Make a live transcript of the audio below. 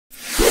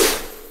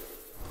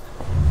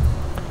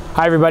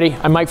Hi everybody,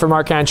 I'm Mike from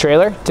Arcan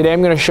Trailer. Today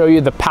I'm going to show you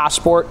the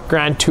Passport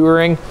Grand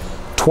Touring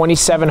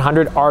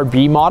 2700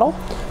 RB model.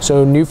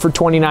 So new for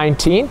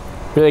 2019.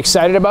 Really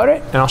excited about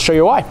it, and I'll show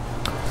you why.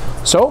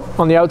 So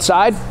on the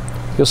outside,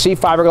 you'll see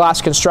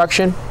fiberglass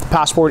construction. The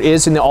Passport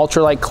is in the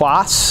ultralight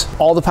class.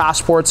 All the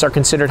Passports are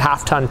considered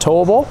half-ton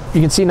towable.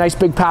 You can see nice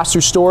big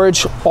pass-through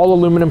storage, all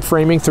aluminum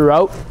framing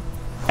throughout.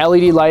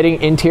 LED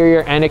lighting,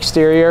 interior and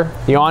exterior.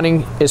 The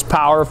awning is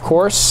power, of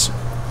course.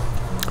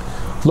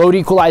 Load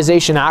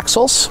equalization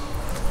axles.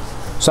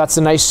 So that's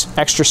a nice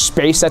extra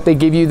space that they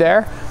give you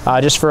there,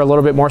 just for a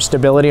little bit more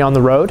stability on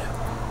the road.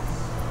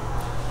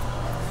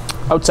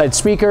 Outside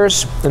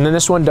speakers, and then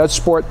this one does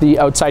sport the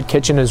outside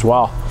kitchen as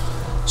well.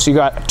 So you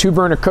got a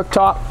 2-burner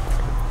cooktop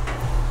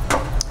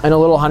and a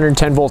little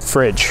 110 volt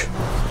fridge.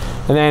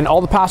 And then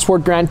all the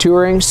Passport Grand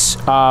Tourings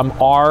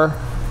are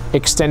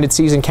extended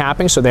season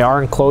camping, so they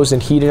are enclosed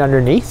and heated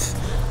underneath.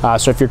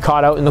 So if you're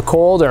caught out in the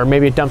cold, or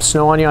maybe it dumps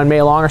snow on you on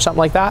May long or something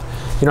like that,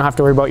 you don't have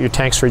to worry about your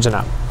tanks freezing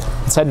up.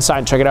 Let's head inside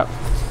and check it out.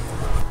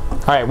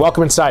 All right,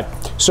 welcome inside.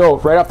 So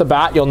right off the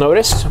bat, you'll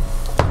notice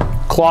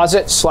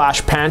closet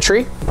slash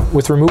pantry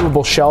with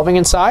removable shelving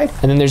inside.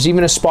 And then there's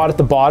even a spot at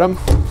the bottom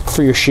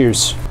for your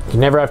shoes. You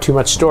never have too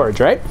much storage,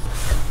 right?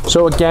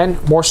 So again,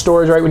 more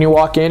storage right when you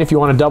walk in if you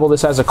want to double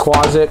this as a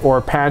closet or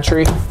a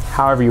pantry,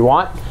 however you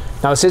want.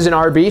 Now this is an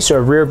RB, so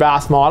a rear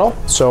bath model.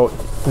 So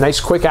nice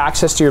quick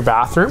access to your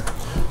bathroom.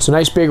 So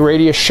nice big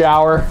radius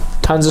shower,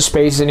 tons of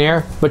space in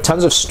here, but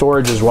tons of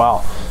storage as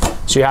well.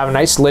 So you have a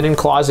nice linen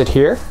closet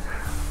here,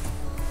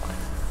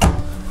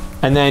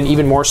 and then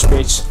even more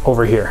space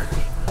over here.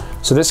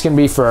 So this can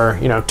be for,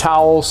 you know,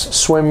 towels,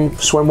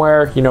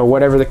 swimwear, you know,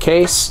 whatever the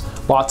case,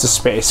 lots of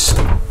space.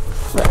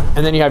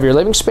 And then you have your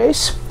living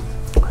space.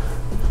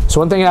 So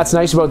one thing that's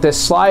nice about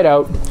this slide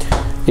out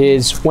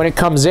is when it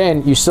comes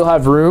in, you still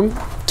have room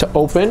to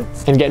open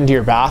and get into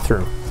your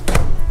bathroom.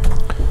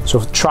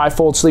 So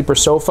tri-fold sleeper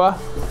sofa,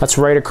 that's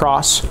right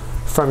across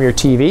from your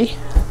TV.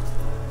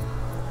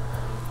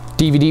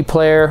 DVD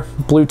player,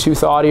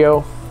 Bluetooth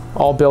audio,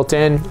 all built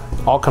in,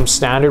 all comes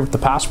standard with the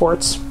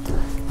Passports.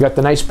 You got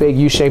the nice big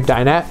U-shaped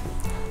dinette.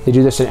 They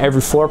do this in every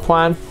floor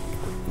plan.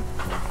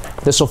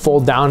 This will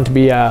fold down to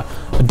be a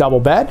double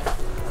bed.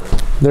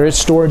 There is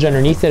storage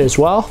underneath it as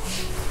well.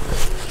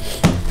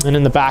 And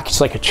in the back,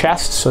 it's like a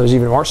chest, so there's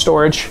even more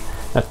storage.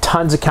 And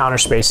tons of counter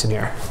space in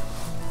here.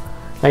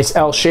 Nice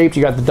L-shaped,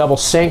 you got the double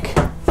sink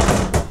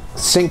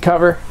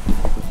cover,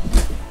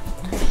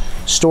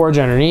 storage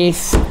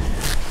underneath.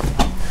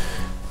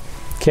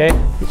 Okay,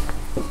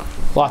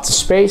 lots of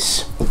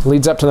space.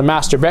 Leads up to the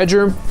master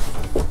bedroom.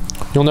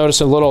 You'll notice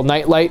a little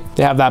night light.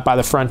 They have that by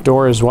the front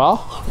door as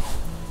well.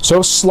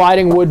 So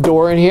sliding wood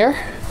door in here.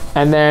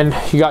 And then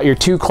you got your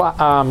two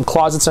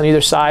closets on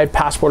either side.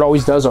 Passport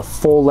always does a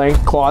full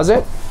length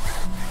closet.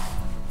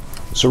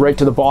 So right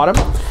to the bottom.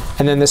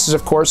 And then this is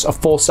of course a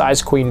full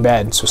size queen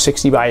bed. So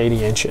 60 by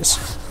 80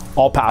 inches.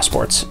 All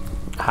Passports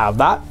have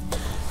that.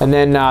 And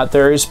then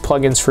there is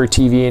plugins for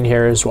TV in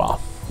here as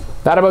well.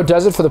 That about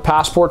does it for the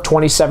Passport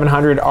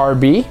 2700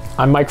 RB.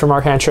 I'm Mike from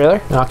Arcan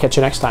Trailer, and I'll catch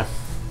you next time.